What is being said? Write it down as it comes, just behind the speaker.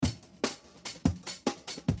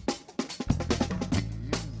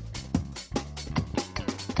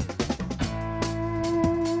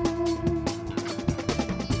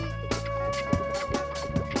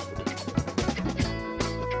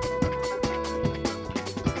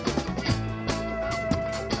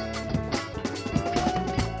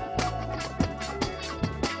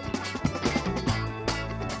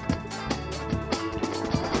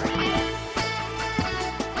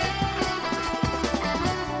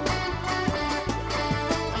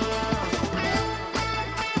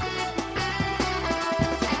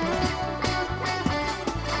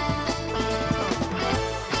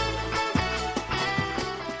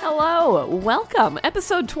welcome.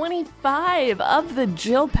 Episode 25 of the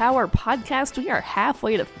Jill Power Podcast. We are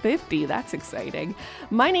halfway to 50. That's exciting.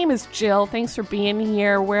 My name is Jill. Thanks for being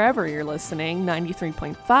here wherever you're listening.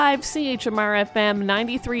 93.5 CHMR FM,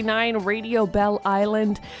 93.9 Radio Bell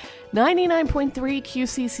Island, 99.3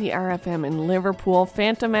 QCCR FM in Liverpool,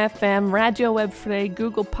 Phantom FM, Radio Web Free,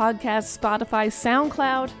 Google Podcasts, Spotify,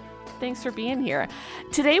 SoundCloud. Thanks for being here.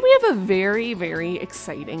 Today we have a very, very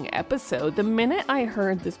exciting episode. The minute I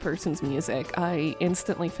heard this person's music, I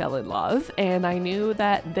instantly fell in love, and I knew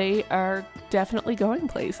that they are definitely going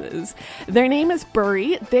places. Their name is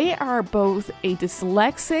Burry. They are both a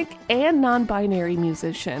dyslexic and non-binary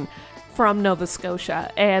musician from Nova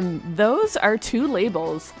Scotia, and those are two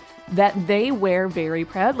labels that they wear very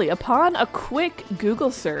proudly. Upon a quick Google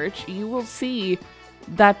search, you will see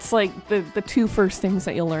that's like the two first things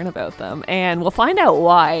that you'll learn about them. And we'll find out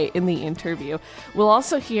why in the interview. We'll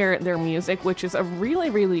also hear their music, which is a really,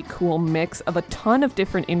 really cool mix of a ton of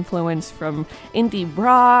different influence, from indie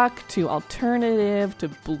rock to alternative to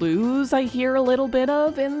blues. I hear a little bit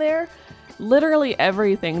of in there. Literally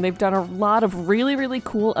everything. They've done a lot of really, really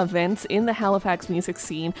cool events in the Halifax music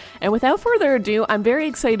scene. And without further ado, I'm very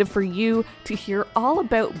excited for you to hear all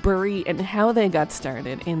about Burry and how they got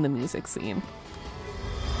started in the music scene.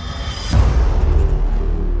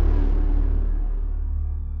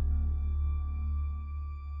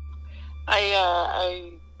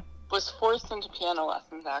 I was forced into piano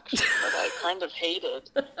lessons, actually, that I kind of hated.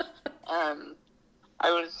 I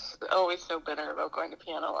was always so bitter about going to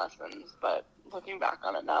piano lessons, but looking back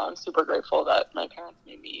on it now, I'm super grateful that my parents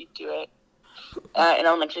made me do it. In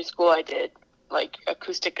elementary school, I did like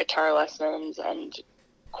acoustic guitar lessons and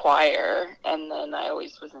choir, and then I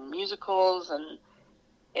always was in musicals, and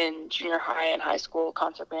in junior high and high school,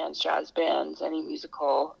 concert bands, jazz bands, any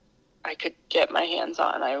musical I could get my hands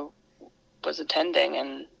on, I was attending,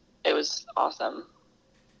 and it was awesome.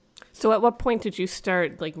 So at what point did you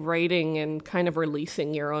start like writing and kind of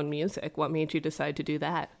releasing your own music? What made you decide to do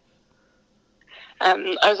that?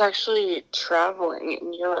 I was actually traveling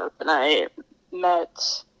in Europe, and I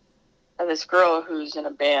met this girl who's in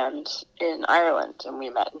a band in Ireland, and we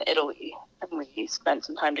met in Italy, and we spent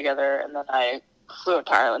some time together, and then I flew out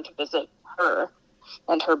to Ireland to visit her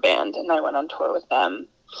and her band, and I went on tour with them.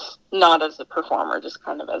 Not as a performer, just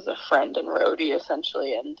kind of as a friend and roadie,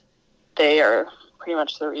 essentially, and they are pretty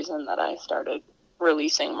much the reason that I started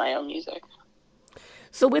releasing my own music.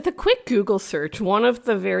 So with a quick Google search, one of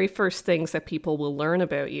the very first things that people will learn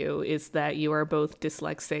about you is that you are both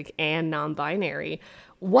dyslexic and non-binary.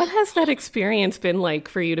 What has that experience been like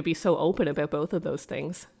for you to be so open about both of those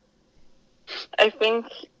things? I think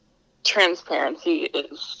transparency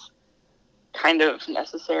is kind of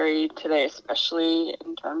necessary today, especially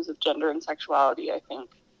in terms of gender and sexuality. I think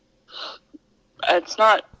it's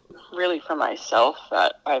not really for myself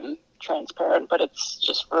that I'm transparent, but it's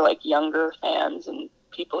just for like younger fans and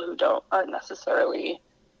people who aren't necessarily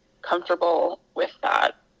comfortable with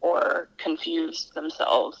that or confused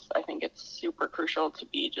themselves. I think it's super crucial to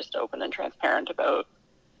be just open and transparent about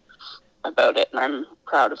it, and I'm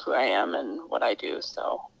proud of who I am and what I do,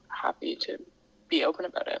 so happy to be open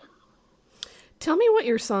about it. Tell me what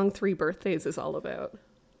your song 3 Birthdays is all about.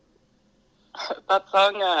 That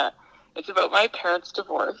song, it's about my parents'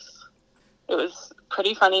 divorce. It was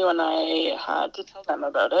pretty funny when I had to tell them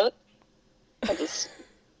about it. I just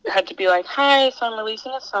had to be like, hi, so I'm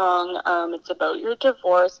releasing a song. It's about your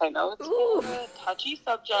divorce. I know it's a touchy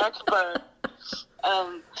subject, but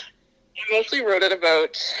I mostly wrote it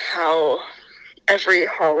about how every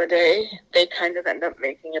holiday they kind of end up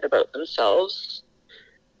making it about themselves.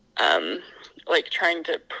 Like trying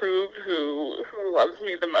to prove who loves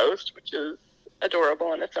me the most, which is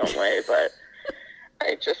adorable in its own way, but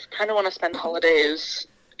I just kind of want to spend holidays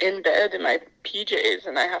in bed in my PJs,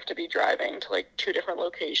 and I have to be driving to like 2 different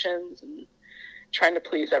locations and trying to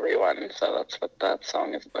please everyone, so that's what that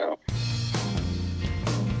song is about.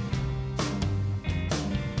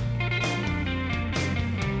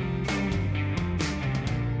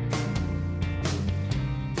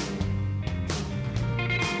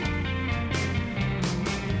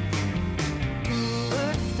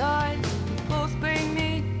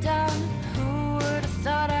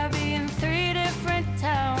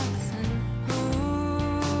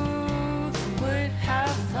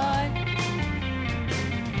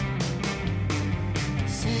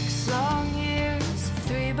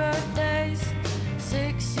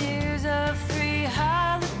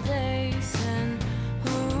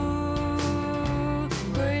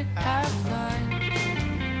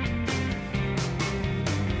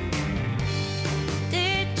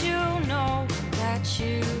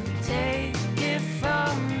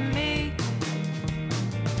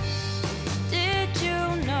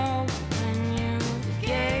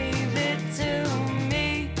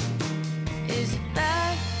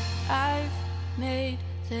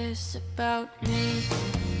 about me.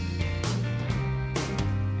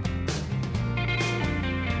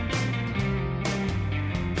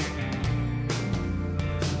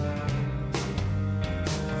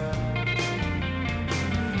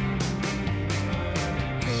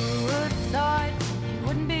 Who would have thought he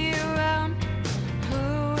wouldn't be around?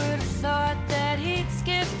 Who would have thought that he'd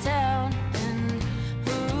skip town? And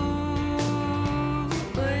who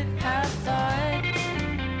would have thought?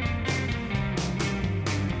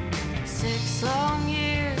 6 long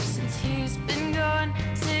years since he's been gone.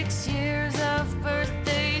 6 years of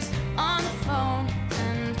birthdays on the phone.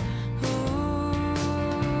 And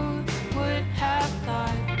who would have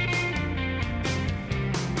thought?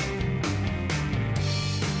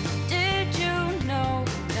 Did you know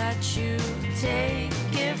that you take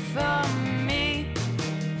it from me?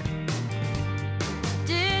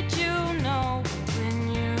 Did you know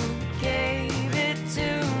when you gave it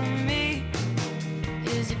to me?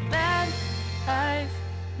 Is it bad I've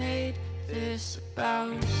made this about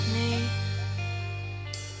me?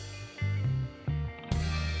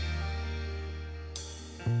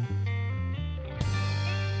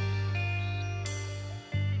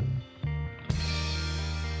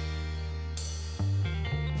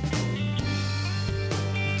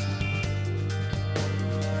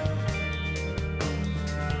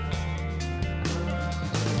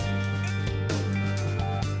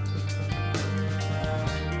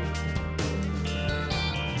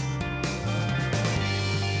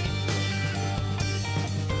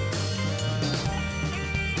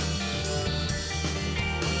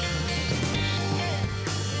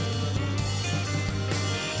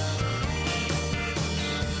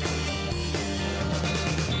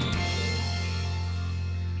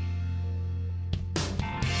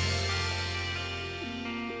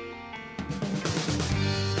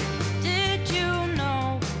 Did you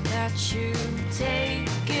know that you take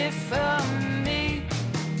it from me?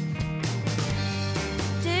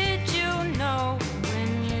 Did you know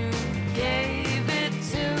when you gave it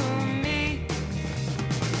to me?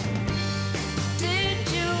 Did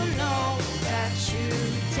you know that you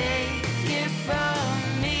take it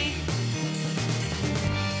from me?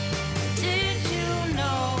 Did you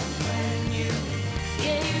know when you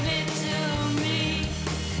gave it to me?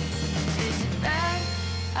 Is it bad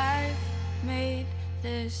I've made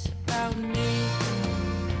this about me?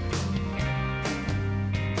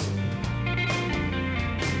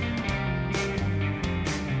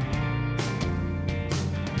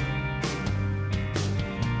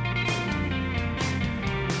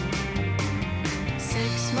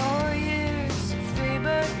 Six more years of 3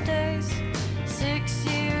 birthdays, 6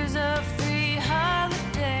 years of 3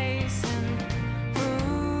 holidays, and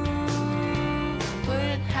who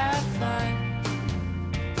would have thought?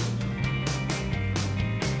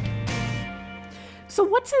 So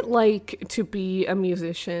what's it like to be a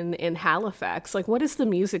musician in Halifax? Like, what is the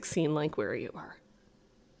music scene like where you are?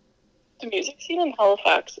 The music scene in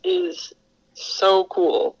Halifax is so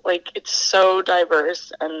cool. Like, it's so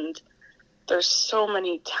diverse, and there's so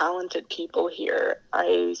many talented people here.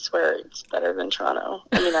 I swear it's better than Toronto.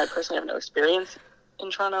 I mean, I personally have no experience in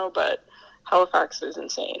Toronto, but Halifax is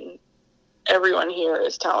insane. Everyone here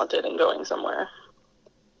is talented and going somewhere.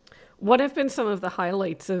 What have been some of the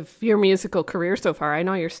highlights of your musical career so far? I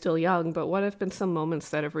know you're still young, but what have been some moments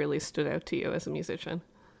that have really stood out to you as a musician?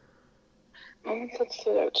 Moments that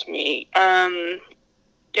stood out to me.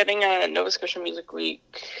 Getting a Nova Scotia Music Week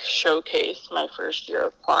showcase my first year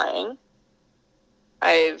of applying.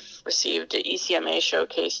 I've received an ECMA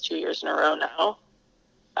showcase 2 years in a row now.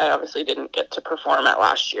 I obviously didn't get to perform at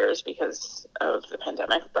last year's because of the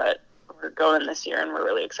pandemic, but we're going this year and we're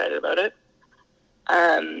really excited about it.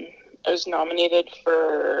 I was nominated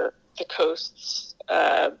for the Coast's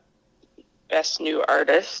Best New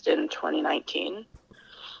Artist in 2019.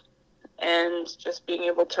 And just being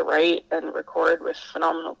able to write and record with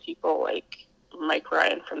phenomenal people like Mike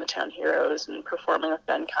Ryan from the Town Heroes and performing with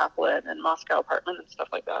Ben Kaplan and Moscow Apartment and stuff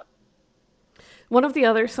like that. One of the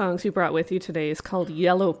other songs you brought with you today is called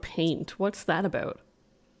Yellow Paint. What's that about?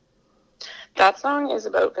 That song is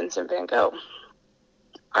about Vincent van Gogh.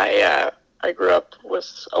 I grew up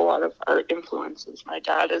with a lot of art influences. My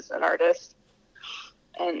dad is an artist,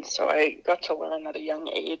 and so I got to learn at a young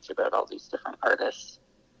age about all these different artists.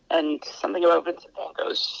 And something about Vincent van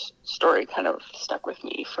Gogh's story kind of stuck with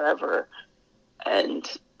me forever.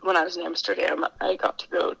 And when I was in Amsterdam, I got to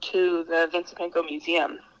go to the Vincent van Gogh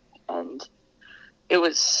Museum, and it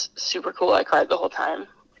was super cool. I cried the whole time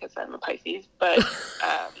because I'm a Pisces, but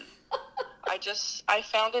I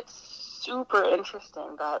found it super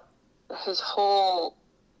interesting that the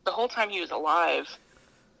whole time he was alive,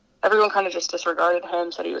 everyone kind of just disregarded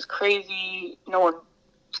him, said he was crazy. No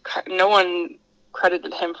one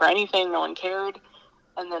credited him for anything. No one cared.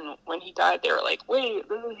 And then when he died, they were like, wait,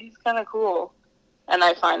 he's kind of cool. And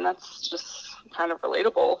I find that's just kind of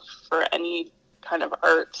relatable for any kind of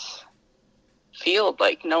art field.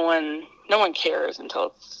 Like, no one cares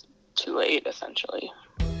until it's too late, essentially.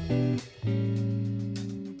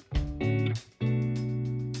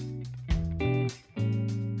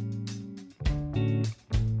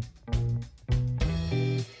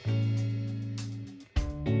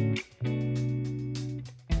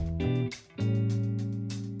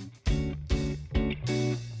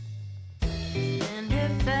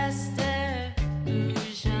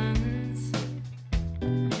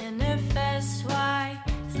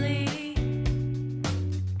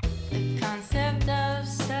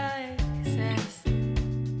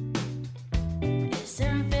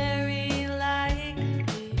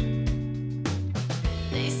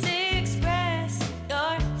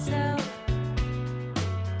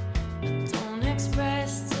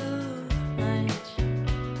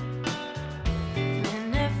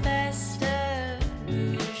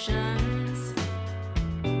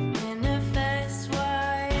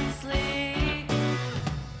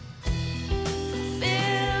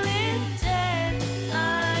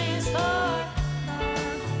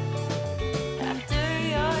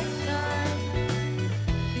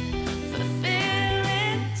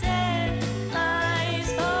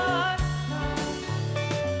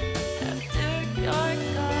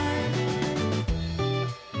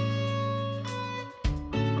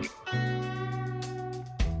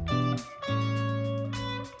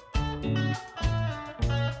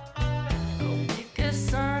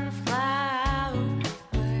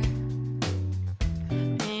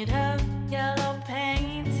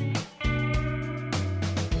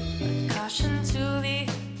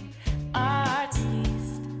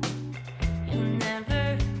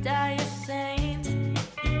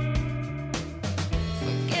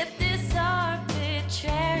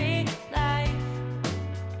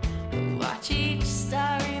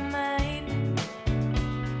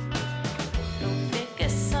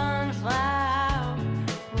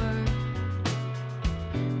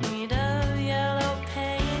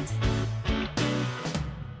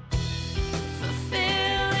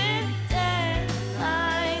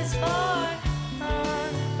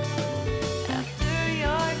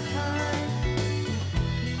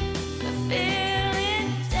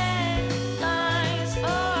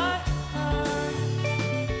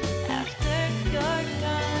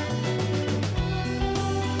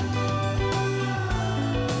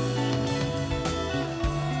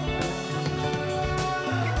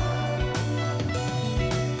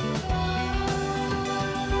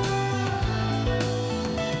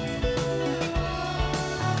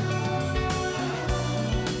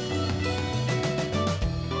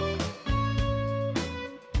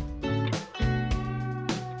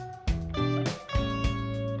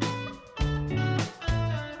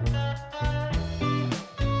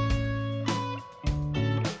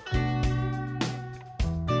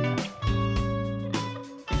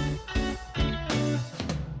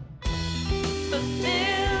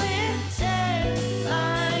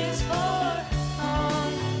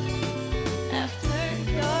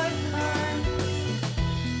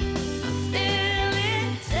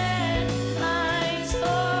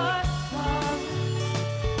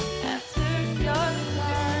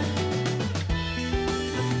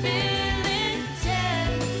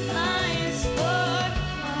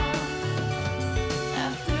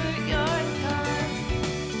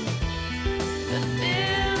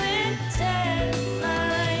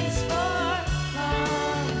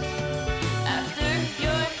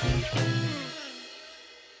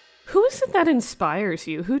 Who is it that inspires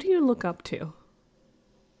you? Who do you look up to?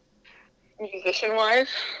 Musician-wise?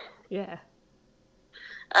 Yeah.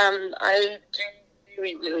 I do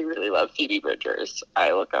really, really, really love Phoebe Bridgers.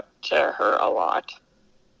 I look up to her a lot.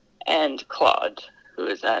 And Claude, who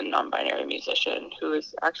is a non-binary musician, who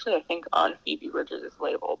is actually, I think, on Phoebe Bridgers'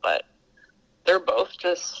 label, but they're both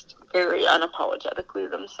just very unapologetically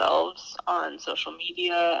themselves on social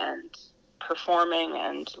media and performing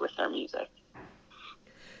and with their music.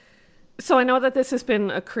 So I know that this has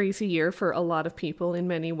been a crazy year for a lot of people in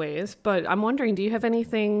many ways, but I'm wondering, do you have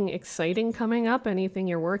anything exciting coming up? Anything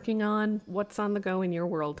you're working on? What's on the go in your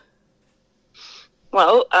world?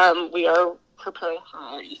 Well, we are preparing for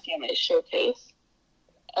our ECMA showcase,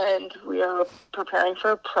 and we are preparing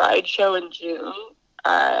for a Pride show in June.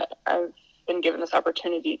 I've been given this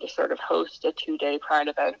opportunity to sort of host a 2-day Pride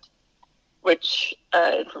event, which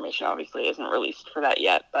information obviously isn't released for that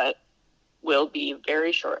yet, but will be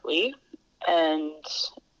very shortly. And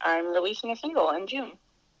I'm releasing a single in June.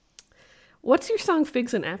 What's your song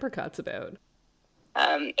Figs and Apricots about?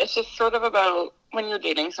 It's just sort of about when you're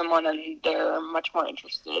dating someone and they're much more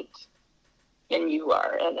interested than you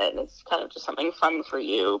are, and then it's kind of just something fun for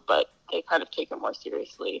you, but they kind of take it more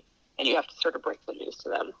seriously, and you have to sort of break the news to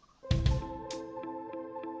them.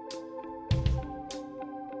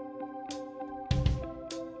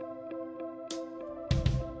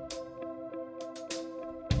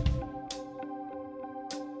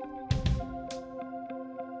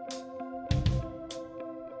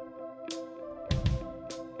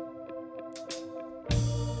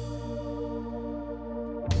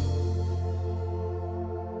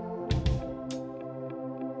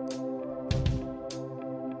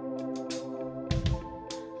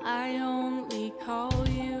 I only call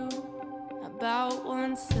you about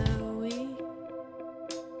once a week.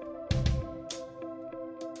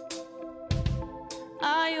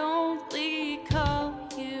 I only call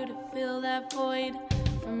you to fill that void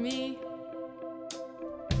for me.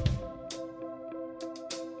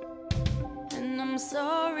 And I'm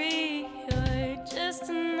sorry, you're just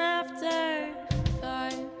an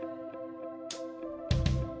afterthought.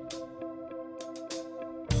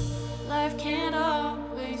 Life can't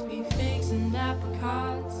always be figs and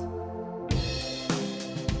apricots.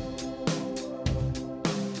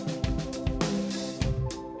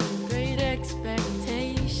 Great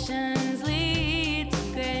expectations lead to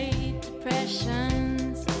great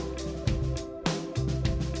depressions.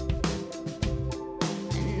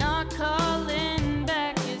 And not calling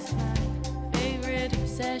back is my favorite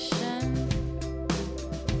obsession.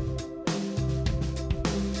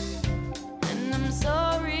 And I'm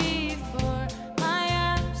sorry for my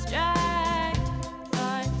abstract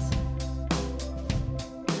thoughts.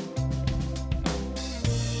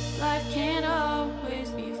 Life can't always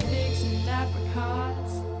be figs and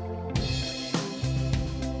apricots.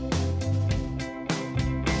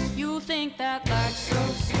 You think that life's so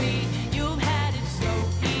sweet, you've had it so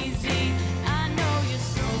easy. I know you're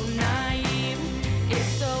so naive,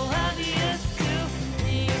 it's so obvious to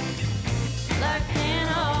me. Life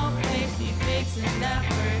can't always be figs and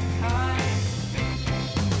apricots.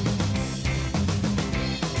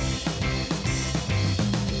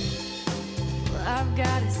 Well, I've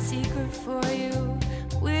got a secret for you.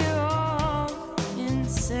 We're all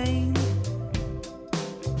insane.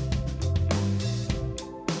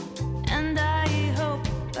 And I hope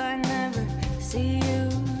I never see you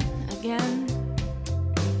again.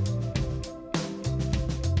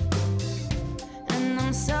 And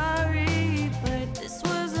I'm sorry, but this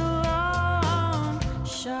was a long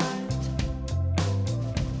shot.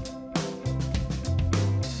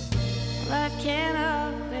 Life can't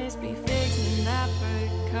always be figs and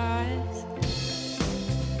apricots.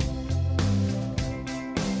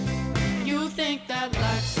 You think that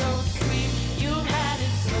life's so sweet, you've had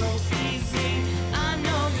it so easy. I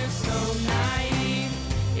know you're so naive,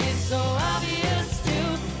 it's so obvious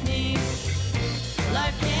to me.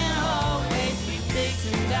 Life can't always be figs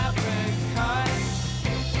and apricots.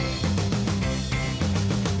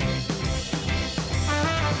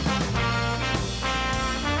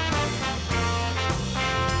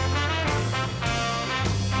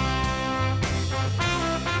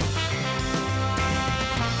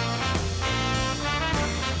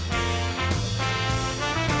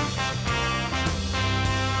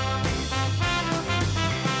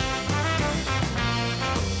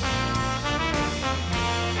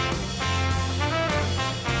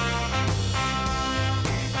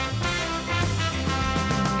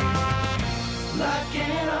 Life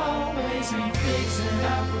can't always be figs and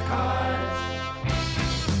apricots.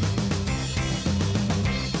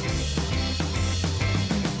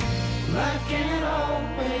 Life can't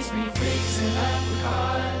always be figs and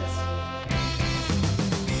apricots.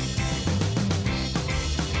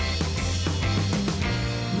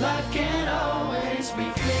 Life can't always be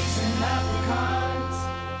figs and apricots.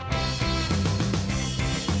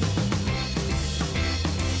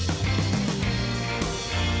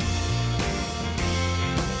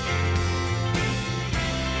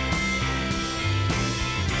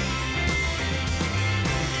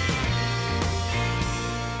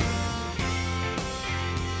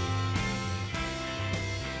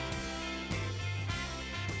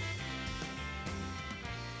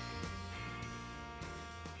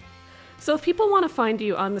 So if people want to find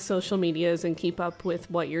you on the social medias and keep up with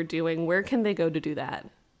what you're doing, where can they go to do that?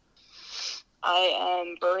 I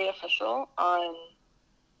am Burry Official on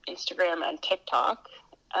Instagram and TikTok.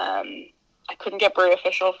 I couldn't get Burry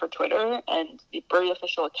Official for Twitter, and the Burry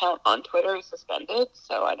Official account on Twitter is suspended,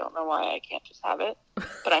 so I don't know why I can't just have it.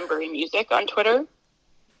 But I'm Burry Music on Twitter.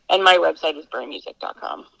 And my website is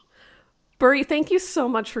burrymusic.com. Burry, thank you so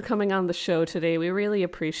much for coming on the show today. We really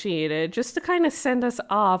appreciate it. Just to kind of send us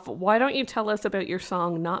off, why don't you tell us about your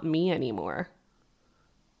song, Not Me Anymore?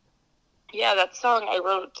 Yeah, that song I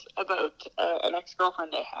wrote about an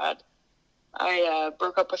ex-girlfriend I had. I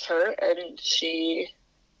broke up with her, and she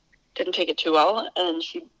didn't take it too well, and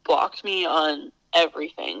she blocked me on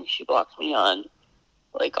everything. She blocked me on,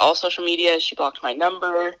 like, all social media. She blocked my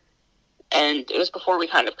number, and it was before we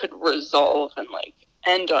kind of could resolve and, like,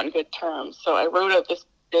 end on good terms. So I wrote out this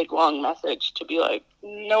big, long message to be like,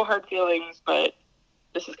 no hard feelings, but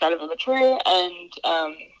this is kind of immature, and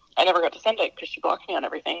I never got to send it because she blocked me on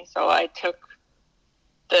everything. So I took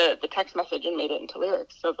the text message and made it into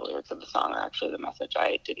lyrics. So the lyrics of the song are actually the message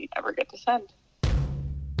I didn't ever get to send.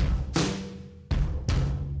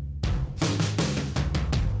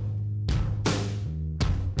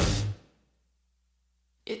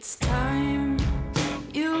 It's time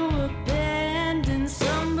you abandon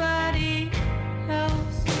somebody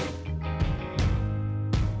else.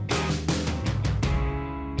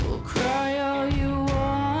 We'll cry all you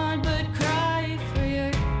want, but cry for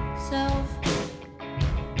yourself.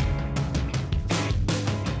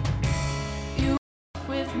 You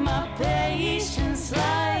with my patience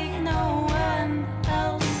like no one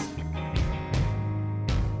else.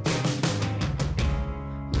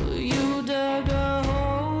 You dug a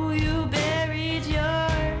hole, you buried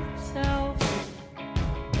yourself.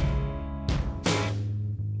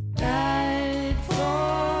 Bad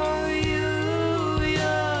for you,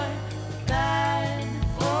 you're bad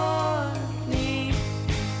for me.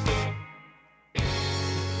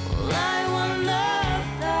 Well, I won the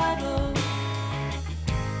battle,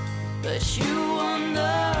 but you won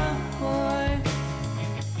the war.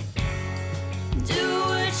 Do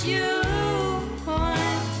what you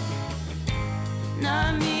want,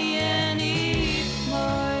 not me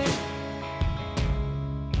anymore.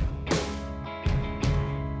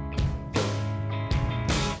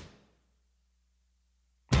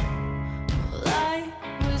 Well, I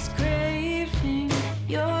was craving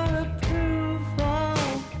your approval.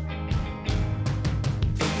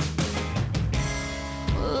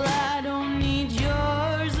 Well, I don't need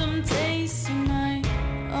yours, I'm tasting my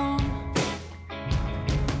own.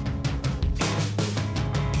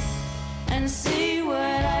 And see what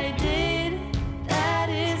I did, that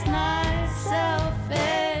is not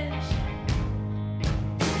selfish.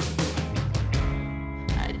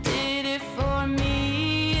 I did it for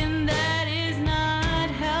me, and that is not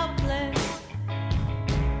helpless.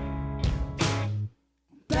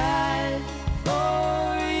 Bad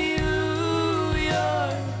for you,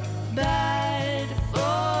 you're bad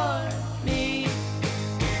for me.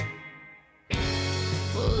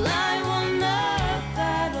 Well, I won the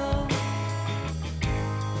battle,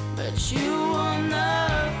 but you won the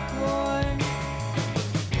war.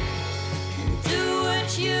 And do what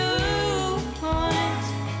you want,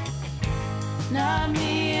 not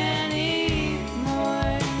me anymore.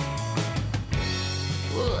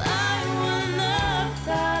 Well, I won the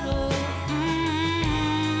battle,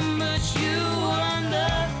 but you won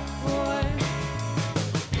the war.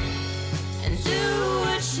 And do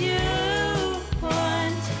what you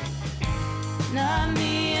want, not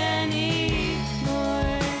me anymore.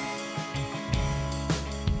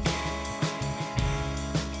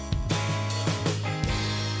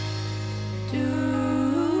 Do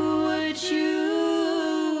what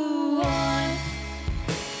you want,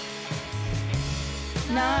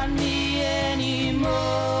 not me anymore.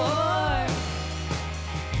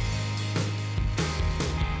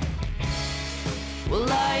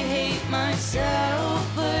 Well, I hate myself,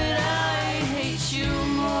 but I hate you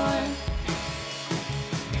more.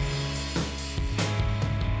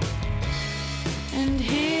 And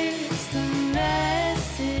here's the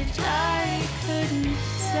message I couldn't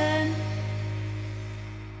send.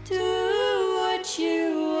 Do what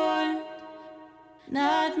you want,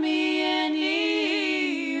 not me anymore.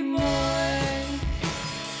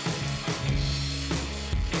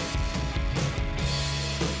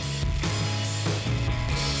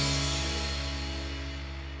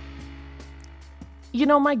 You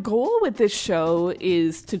know, my goal with this show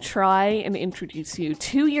is to try and introduce you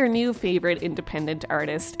to your new favorite independent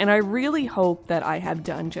artist, and I really hope that I have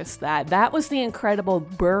done just that. That was the incredible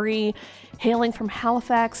Burry, hailing from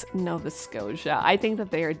Halifax, Nova Scotia. I think that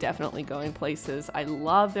they are definitely going places. I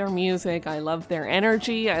love their music, I love their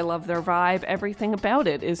energy, I love their vibe. Everything about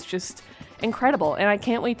it is just incredible, and I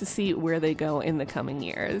can't wait to see where they go in the coming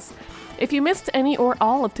years. If you missed any or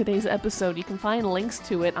all of today's episode, you can find links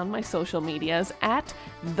to it on my social medias at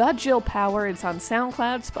The Jill Power. It's on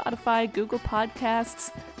SoundCloud, Spotify, Google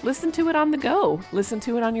Podcasts. Listen to it on the go. Listen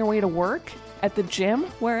to it on your way to work, at the gym,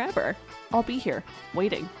 wherever. I'll be here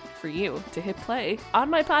waiting for you to hit play on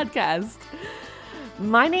my podcast.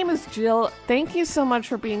 My name is Jill. Thank you so much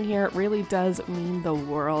for being here. It really does mean the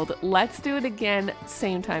world. Let's do it again,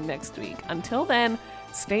 same time next week. Until then,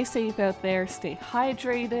 stay safe out there, stay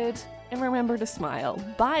hydrated, and remember to smile.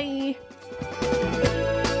 Bye!